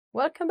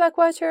Welcome back,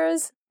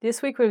 watchers!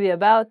 This week will be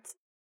about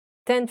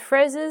 10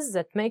 phrases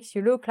that makes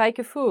you look like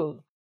a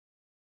fool.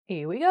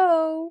 Here we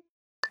go!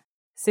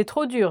 C'est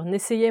trop dur,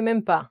 n'essayez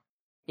même pas.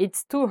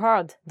 It's too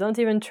hard, don't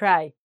even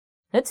try.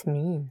 That's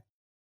mean.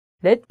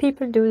 Let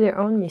people do their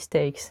own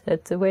mistakes,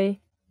 that's the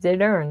way they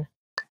learn.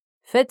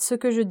 Faites ce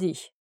que je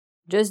dis.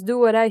 Just do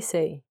what I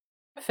say.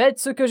 Faites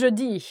ce que je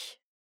dis.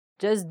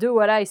 Just do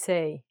what I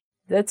say.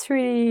 That's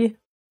really...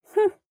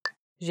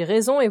 J'ai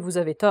raison et vous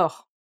avez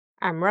tort.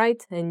 I'm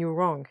right and you're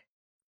wrong.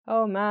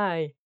 Oh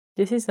my.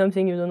 This is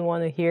something you don't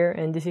want to hear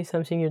and this is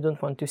something you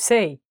don't want to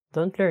say.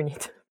 Don't learn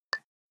it.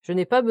 Je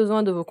n'ai pas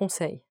besoin de vos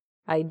conseils.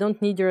 I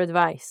don't need your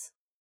advice.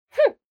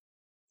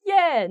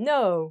 Yeah,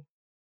 no.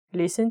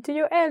 Listen to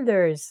your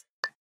elders.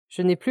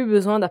 Je n'ai plus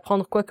besoin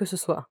d'apprendre quoi que ce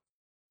soit.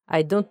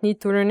 I don't need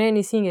to learn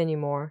anything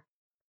anymore.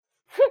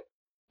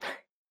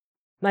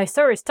 My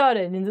story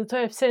started in the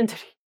 12th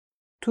century.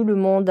 Tout le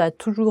monde a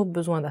toujours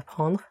besoin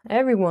d'apprendre.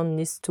 Everyone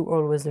needs to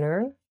always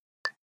learn.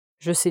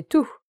 Je sais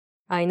tout.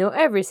 I know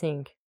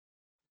everything.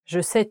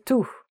 Je sais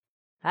tout.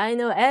 I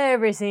know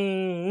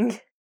everything.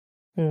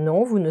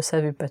 Non, vous ne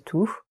savez pas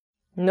tout.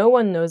 No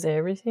one knows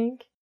everything.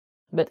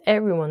 But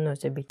everyone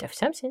knows a bit of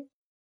something.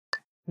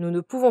 Nous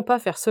ne pouvons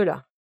pas faire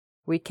cela.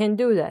 We can't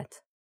do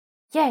that.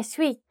 Yes,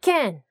 we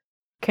can.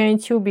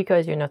 Can't you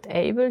because you're not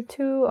able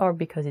to or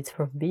because it's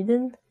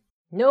forbidden?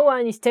 No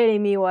one is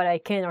telling me what I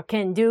can or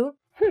can't do.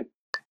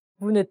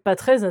 Vous n'êtes pas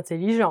très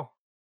intelligent.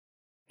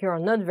 You're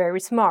not very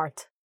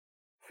smart.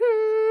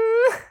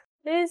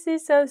 This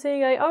is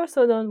something I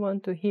also don't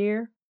want to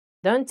hear.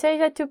 Don't say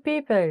that to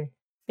people.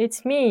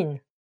 It's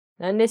mean.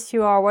 Unless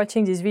you are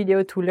watching this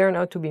video to learn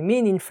how to be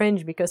mean in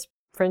French because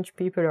French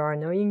people are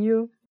annoying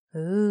you.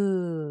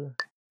 Ooh.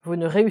 Vous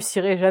ne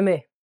réussirez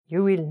jamais.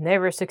 You will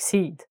never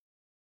succeed.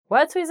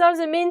 What's with all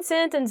the mean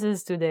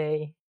sentences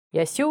today?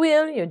 Yes, you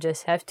will. You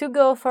just have to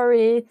go for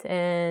it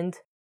and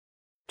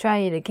try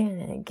it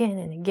again and again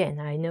and again.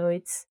 I know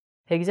it's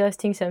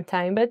exhausting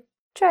sometimes, but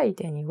try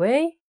it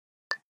anyway.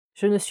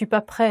 Je ne suis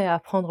pas prêt à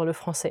apprendre le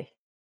français.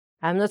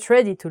 I'm not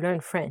ready to learn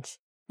French.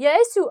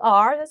 Yes, you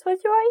are. That's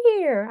what you are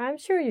here. I'm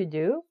sure you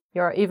do.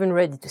 You're even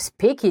ready to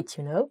speak it,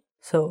 you know.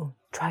 So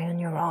try on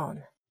your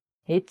own.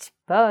 It's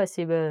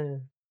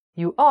possible.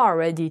 You are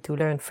ready to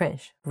learn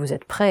French. Vous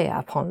êtes prêt à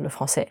apprendre le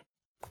français.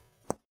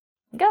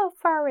 Go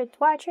for it,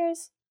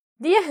 watchers.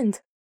 The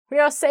end. We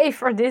are safe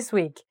for this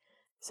week.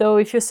 So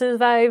if you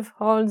survive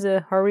all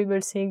the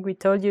horrible things we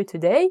told you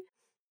today,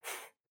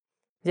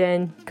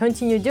 then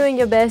continue doing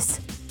your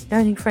best.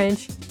 Learning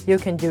French, you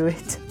can do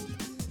it.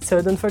 So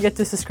don't forget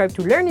to subscribe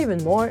to learn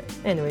even more.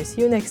 Anyway,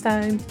 see you next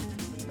time.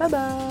 Bye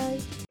bye.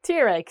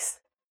 T-Rex.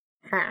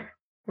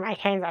 My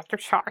hands are too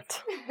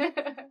short.